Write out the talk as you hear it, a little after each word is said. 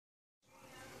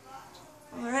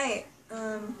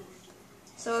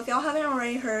So if y'all haven't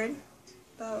already heard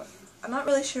about, I'm not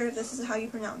really sure if this is how you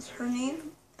pronounce her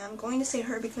name. I'm going to say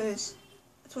her because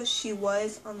that's what she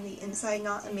was on the inside,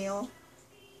 not a male.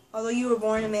 Although you were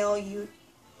born a male, you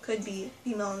could be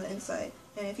female on the inside.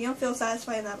 And if you don't feel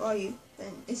satisfied in that body,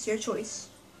 then it's your choice.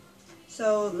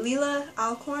 So Leelah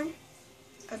Alcorn,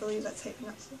 I believe that's how you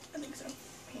pronounce it. I think so.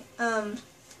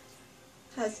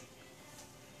 Okay.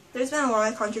 There's been a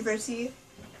lot of controversy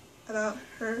about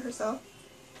herself,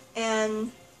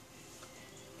 and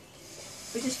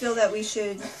we just feel that we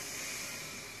should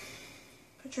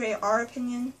portray our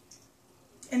opinion.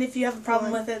 And if you have a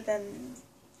problem with it, then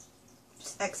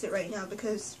just exit right now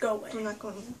because go away. We're not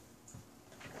going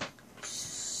to.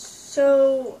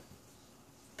 So,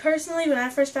 personally, when I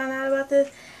first found out about this,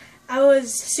 I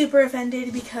was super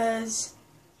offended because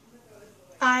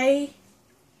I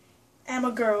am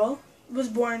a girl, was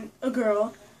born a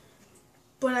girl,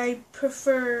 but I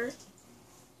prefer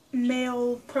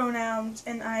male pronouns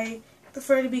and I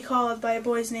prefer to be called by a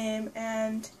boy's name,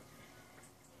 and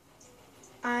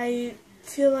I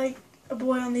feel like a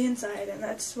boy on the inside, and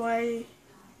that's why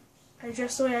I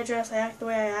dress the way I dress, I act the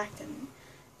way I act, and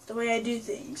it's the way I do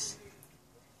things.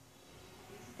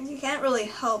 And you can't really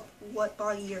help what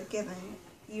body you're given.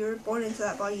 You're born into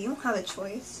that body. You don't have a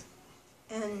choice.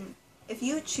 And if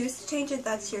you choose to change it,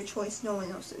 that's your choice. No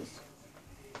one else's.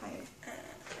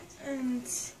 And,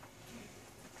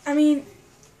 I mean,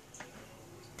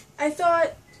 I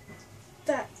thought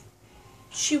that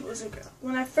she was a girl.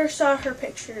 When I first saw her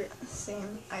picture,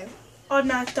 same. I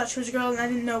automatically thought she was a girl, and I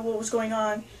didn't know what was going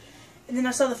on. And then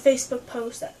I saw the Facebook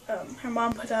post that her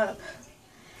mom put up.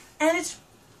 And it's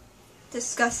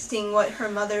disgusting what her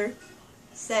mother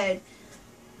said,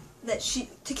 that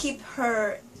to keep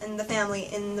her and the family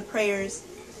in the prayers.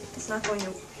 It's not going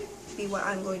to be what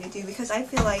I'm going to do, because I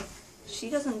feel like she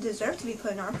doesn't deserve to be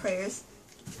put in our prayers.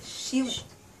 She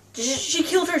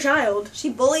killed her child. She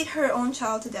bullied her own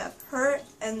child to death. Her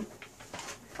and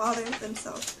father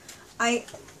themselves. I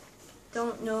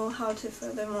don't know how to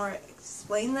furthermore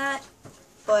explain that,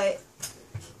 but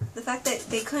the fact that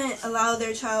they couldn't allow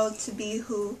their child to be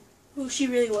who she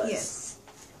really was. Yes.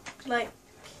 Like,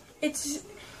 it's...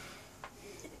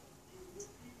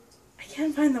 I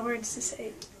can't find the words to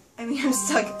say. I mean, I'm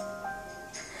stuck.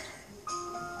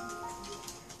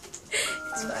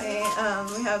 It's okay,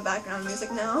 we have background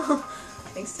music now,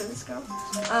 thanks to this girl.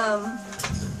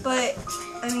 But,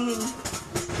 I mean...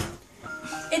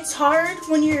 It's hard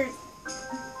when you're,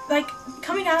 like,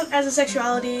 coming out as a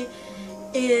sexuality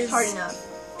is... hard enough.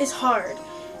 Is hard,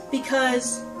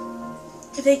 because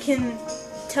they can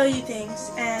tell you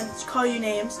things and call you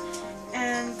names,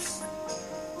 and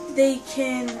they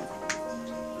can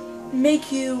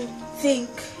make you think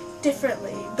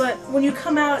differently. But when you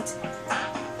come out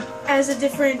as a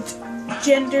different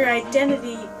gender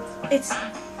identity, it's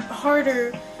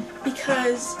harder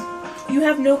because you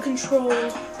have no control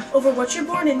over what you're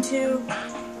born into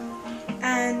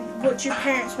and what your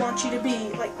parents want you to be.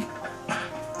 Like,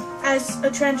 as a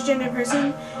transgender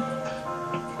person,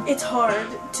 it's hard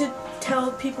to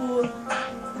tell people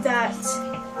that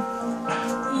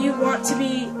you want to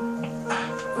be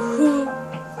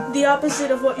the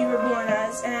opposite of what you were born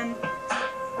as, and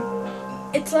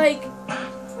it's like,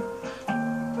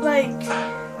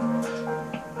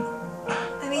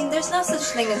 I mean, there's no such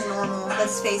thing as normal,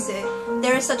 let's face it.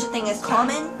 There is such a thing as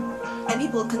common, and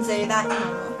people consider that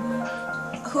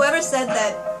normal. Whoever said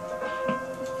that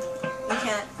you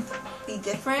can't be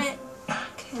different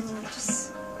can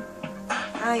just,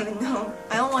 I don't even know.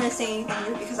 I don't want to say anything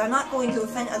weird because I'm not going to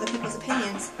offend other people's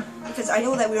opinions, because I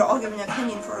know that we are all given an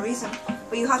opinion for a reason,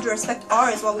 but you have to respect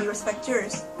ours while we respect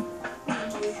yours.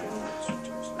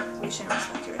 We shouldn't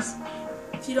respect yours.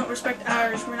 If you don't respect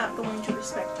ours, we're not going to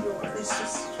respect yours. It's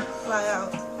just flat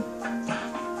out.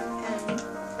 And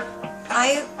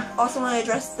I also want to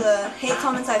address the hate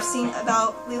comments I've seen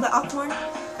about Leelah Alcorn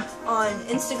on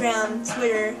Instagram,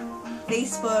 Twitter,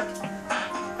 Facebook,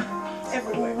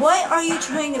 everywhere. What are you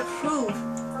trying to prove?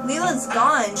 Leelah's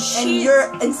gone, and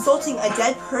you're insulting a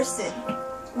dead person.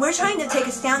 We're trying to take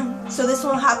a stand so this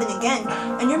won't happen again,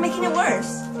 and you're making it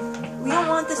worse. We don't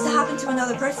want this to happen to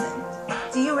another person.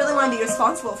 Do you really want to be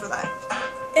responsible for that?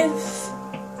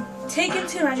 Take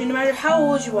into imagine, no matter how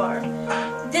old you are,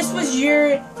 this was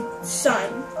your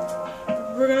son.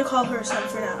 We're gonna call her son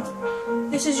for now.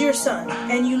 This is your son,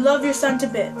 and you love your son to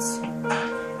bits.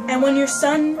 And when your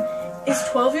son is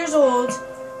 12 years old,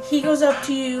 he goes up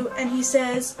to you and he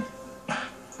says,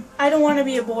 I don't want to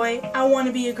be a boy, I want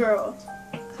to be a girl.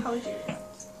 How would you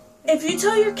react? If you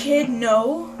tell your kid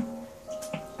no,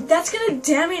 that's going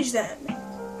to damage them.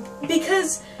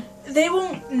 Because they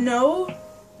won't know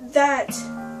that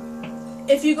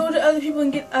if you go to other people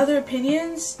and get other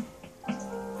opinions,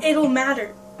 it'll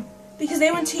matter. Because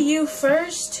they went to you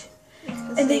first,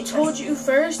 and they told you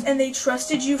first, and they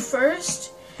trusted you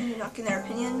first. And you're not getting their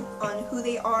opinion on who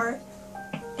they are,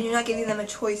 and you're not giving them a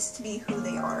choice to be who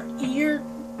they are. You're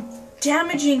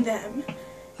damaging them.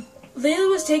 Leelah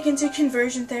was taken to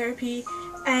conversion therapy,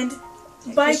 and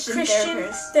by Christian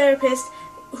therapists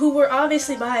who were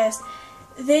obviously biased,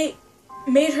 they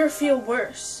made her feel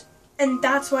worse. And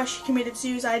that's why she committed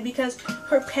suicide, because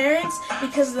her parents,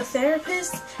 because of the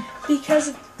therapist, because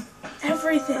of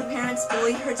everything. Her parents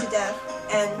bullied her to death,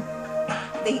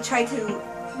 and they tried to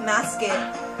mask it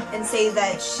and say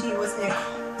that she was in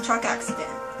a truck accident.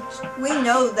 We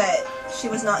know that she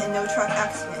was not in no truck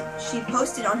accident. She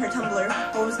posted on her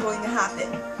Tumblr what was going to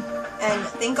happen. And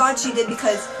thank God she did,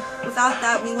 because without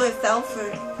that we would have fell for...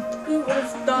 Who would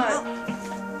have thought?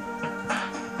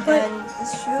 And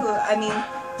it's true. I mean,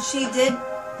 she did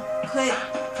put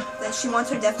that she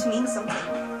wants her death to mean something.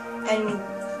 And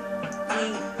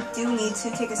we do need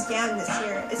to take a stand this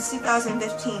year. It's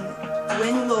 2015.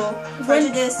 When will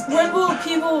prejudice when will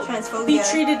people be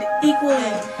treated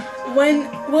equally? When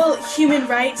will human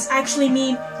rights actually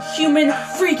mean human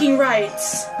freaking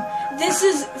rights? This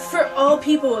is for all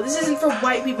people. This isn't for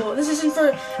white people. This isn't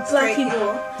for black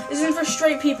people. This isn't for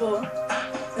straight people.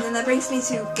 And then that brings me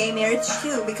to gay marriage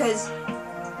too, because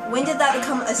when did that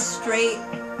become a straight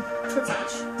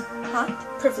privilege? Huh?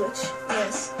 Privilege.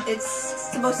 Yes. It's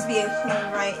supposed to be a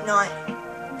human right, not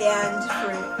banned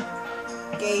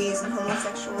for gays and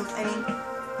homosexuals. I mean,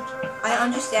 I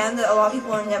understand that a lot of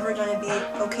people are never going to be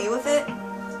okay with it,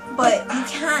 but you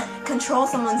can't control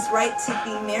someone's right to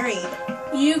be married.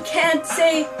 You can't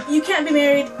say, you can't be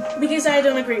married because I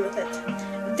don't agree with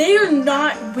it. They are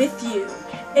not with you.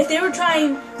 If they were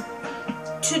trying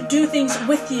to do things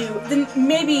with you, then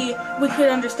maybe we could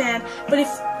understand. But if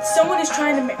someone is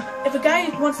trying to, if a guy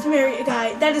wants to marry a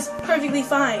guy, that is perfectly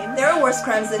fine. There are worse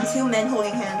crimes than two men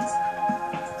holding hands.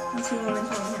 And two women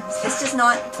holding hands. It's just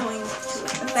not going to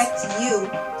affect you.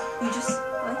 You just,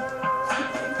 what?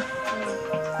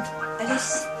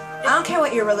 I don't care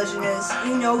what your religion is.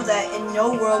 You know that in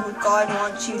no world would God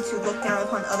want you to look down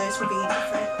upon others for being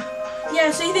different.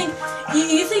 Yeah, so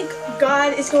you think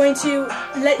God is going to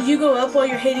let you go up while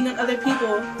you're hating on other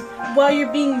people, while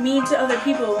you're being mean to other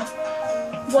people,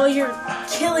 while you're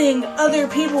killing other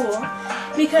people?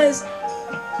 Because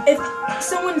if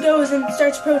someone goes and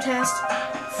starts protest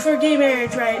for gay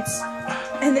marriage rights,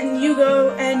 and then you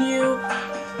go and you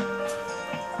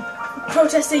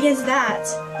protest against that,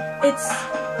 it's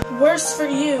worse for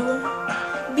you,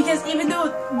 because even though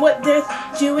what they're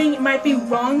doing might be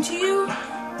wrong to you,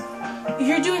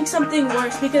 you're doing something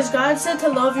worse, because God said to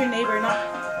love your neighbor, not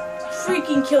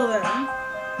freaking kill them,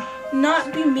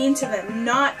 not be mean to them,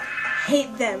 not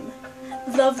hate them,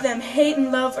 love them. Hate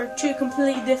and love are two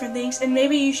completely different things, and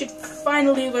maybe you should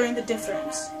finally learn the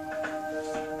difference.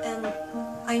 And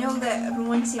I know that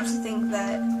everyone seems to think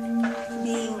that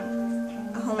being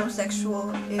a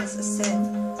homosexual is a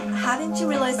sin. Haven't you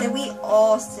realized that we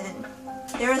all sin?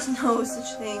 There is no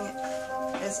such thing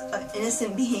as an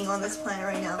innocent being on this planet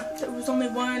right now. There was only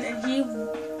one, and he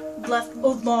left a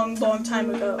long, long time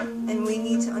ago. And we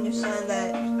need to understand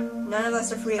that none of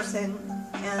us are free of sin,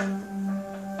 and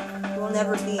will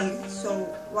never be. So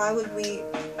why would we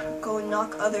go and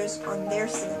knock others on their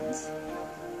sins?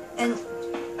 And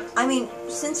I mean,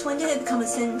 since when did it become a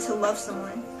sin to love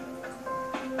someone?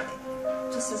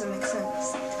 It just doesn't make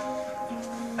sense.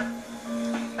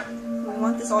 We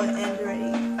want this all to end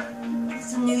already.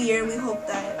 It's a new year. We hope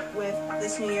that with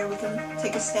this new year we can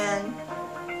take a stand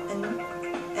and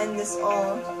end this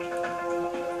all.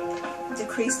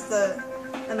 Decrease the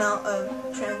amount of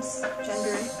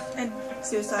transgender and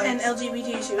suicides and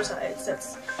LGBT suicides.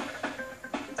 That's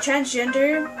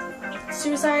transgender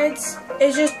suicides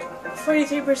is just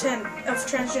 43% of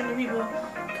transgender people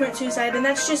commit suicide, and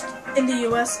that's just in the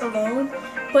US alone.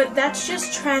 But that's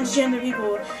just transgender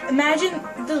people. Imagine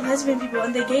the lesbian people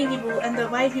and the gay people and the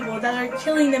white people that are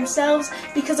killing themselves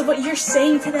because of what you're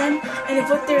saying to them and of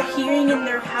what they're hearing in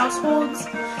their households.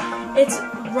 It's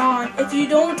wrong. If you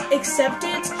don't accept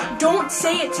it, don't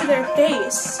say it to their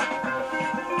face.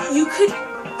 You could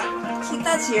keep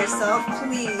that to yourself,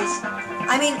 please.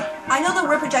 I mean, I know that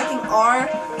we're projecting our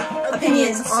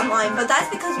opinions online, but that's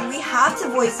because we have to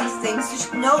voice these things.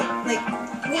 Just know, like,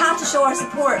 we have to show our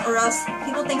support, or else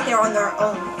people think they're on their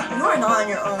own. You are not on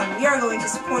your own. We are going to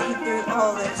support you through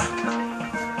all this.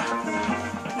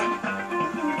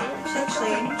 She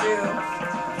actually drew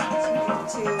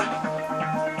to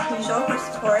show her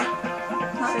support.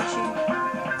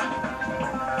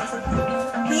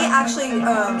 He actually drew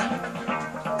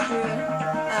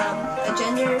a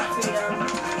gender freedom.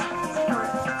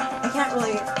 I can't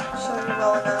really show you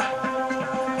well enough.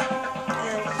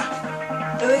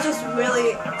 And it was just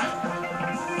really,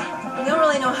 we don't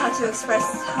really know how to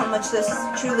express how much this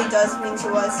truly does mean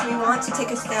to us. We want to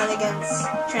take a stand against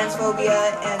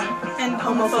transphobia and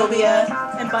homophobia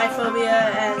and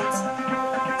biphobia and...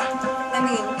 I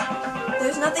mean,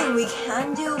 there's nothing we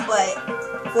can do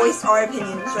but voice our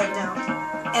opinions right now.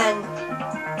 And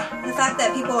the fact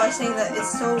that people are saying that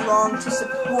it's so wrong to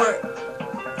support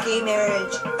gay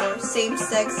marriage or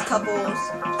same-sex couples,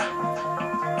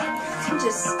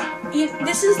 just...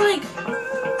 This is like...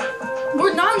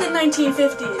 We're not in the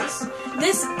 1950s.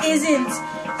 This isn't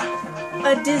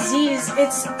a disease.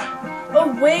 It's a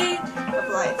way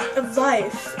of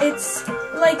life. It's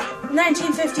like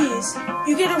 1950s.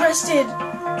 You get arrested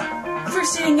for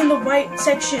sitting in the white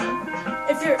section.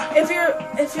 If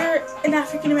you're an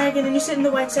African American and you sit in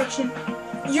the white section,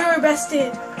 you're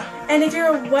arrested. And if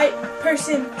you're a white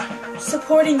person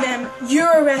supporting them,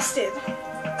 you're arrested.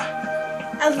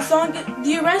 As long as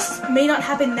the arrest may not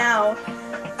happen now,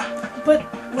 but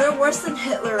we're worse than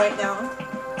Hitler right now,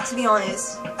 to be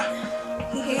honest.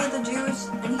 He hated the Jews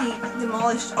and he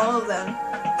demolished all of them.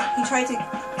 He tried to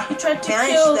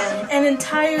kill them. An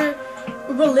entire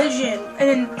religion,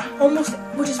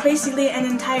 which is basically an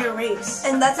entire race.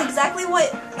 And that's exactly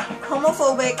what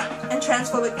homophobic and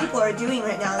transphobic people are doing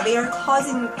right now. They are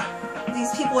causing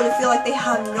these people to feel like they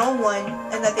have no one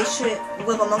and that they shouldn't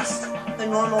live amongst the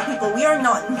normal people. We are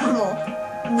not normal.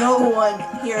 No one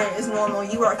here is normal.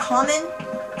 You are common,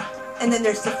 and then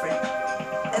there's different.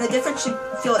 And the different should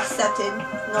feel accepted,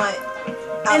 not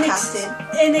outcasted.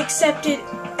 And accepted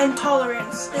and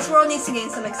tolerance. This world needs to gain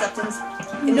some acceptance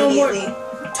immediately. No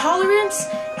more. Tolerance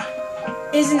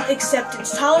isn't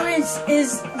acceptance. Tolerance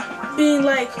is being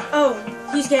like, oh,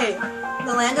 he's gay.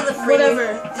 The land of the free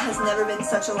has never been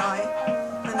such a lie.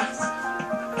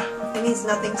 It means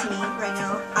nothing to me right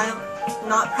now. I'm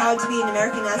not proud to be an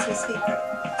American as we speak.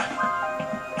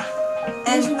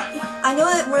 And I know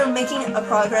that we're making a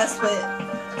progress with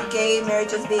gay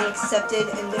marriages being accepted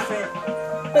in different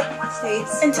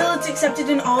states. Until it's accepted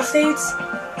in all states,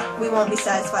 we won't be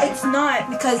satisfied. It's not.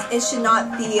 Because it should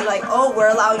not be like, oh, we're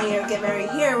allowing you to get married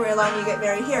here, we're allowing you to get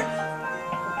married here.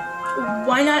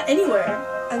 Why not anywhere?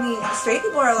 I mean, straight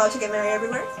people are allowed to get married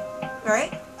everywhere,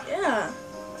 right? Yeah.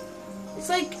 It's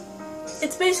like,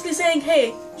 it's basically saying,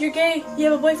 hey, you're gay, you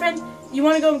have a boyfriend, you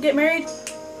want to go get married?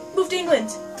 Move to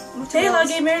England. They allow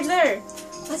gay marriage there.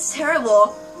 That's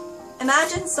terrible.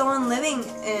 Imagine someone living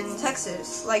in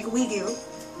Texas, like we do,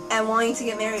 and wanting to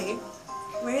get married.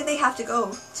 Where do they have to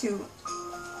go to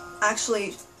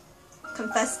actually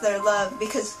confess their love?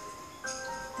 Because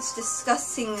it's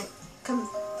disgusting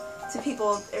to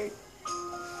people.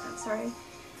 I'm sorry.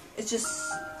 It's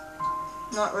just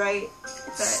not right.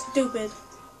 It's stupid.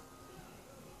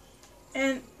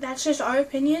 And that's just our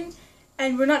opinion.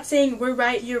 And we're not saying we're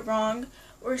right, you're wrong.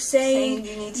 We're saying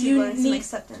you need to learn some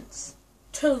acceptance.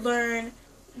 To learn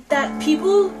that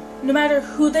people, no matter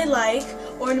who they like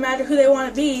or no matter who they want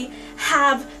to be,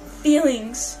 have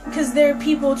feelings, because they're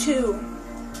people too.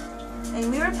 And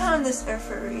we were put on this earth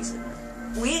for a reason.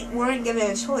 We weren't given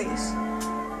a choice.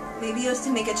 Maybe it was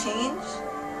to make a change.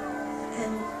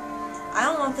 And I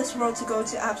don't want this world to go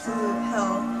to absolute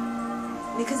hell,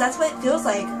 because that's what it feels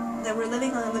like, that we're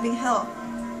living on a living hell.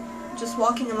 Just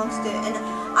walking amongst it. And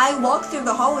I walk through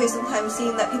the hallways sometimes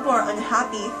seeing that people are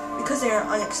unhappy because they are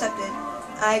unaccepted.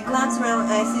 I glance around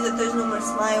and I see that there's no more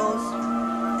smiles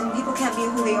and people can't be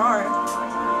who they are.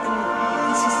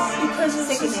 And it's just because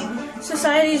sickening.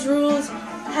 Society's rules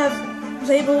have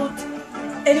labeled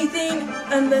anything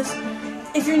unless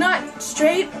if you're not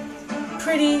straight,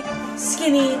 pretty,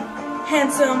 skinny,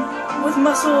 handsome, with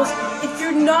muscles, if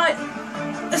you're not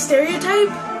a stereotype,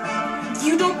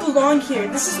 you don't belong here.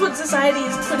 This is what society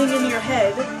is putting in your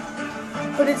head.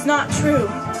 But it's not true.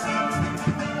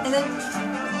 And then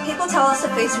people tell us to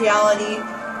face reality.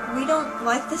 We don't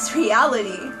like this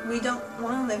reality. We don't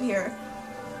want to live here.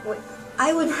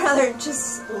 I would rather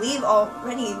just leave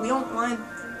already. We don't want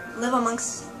to live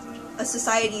amongst a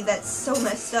society that's so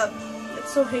messed up.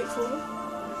 It's so hateful.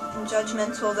 And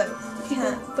judgmental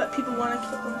that people want to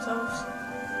kill themselves.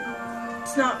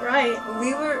 It's not right.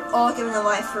 We were all given a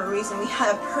life for a reason. We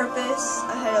had a purpose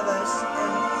ahead of us,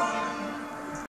 and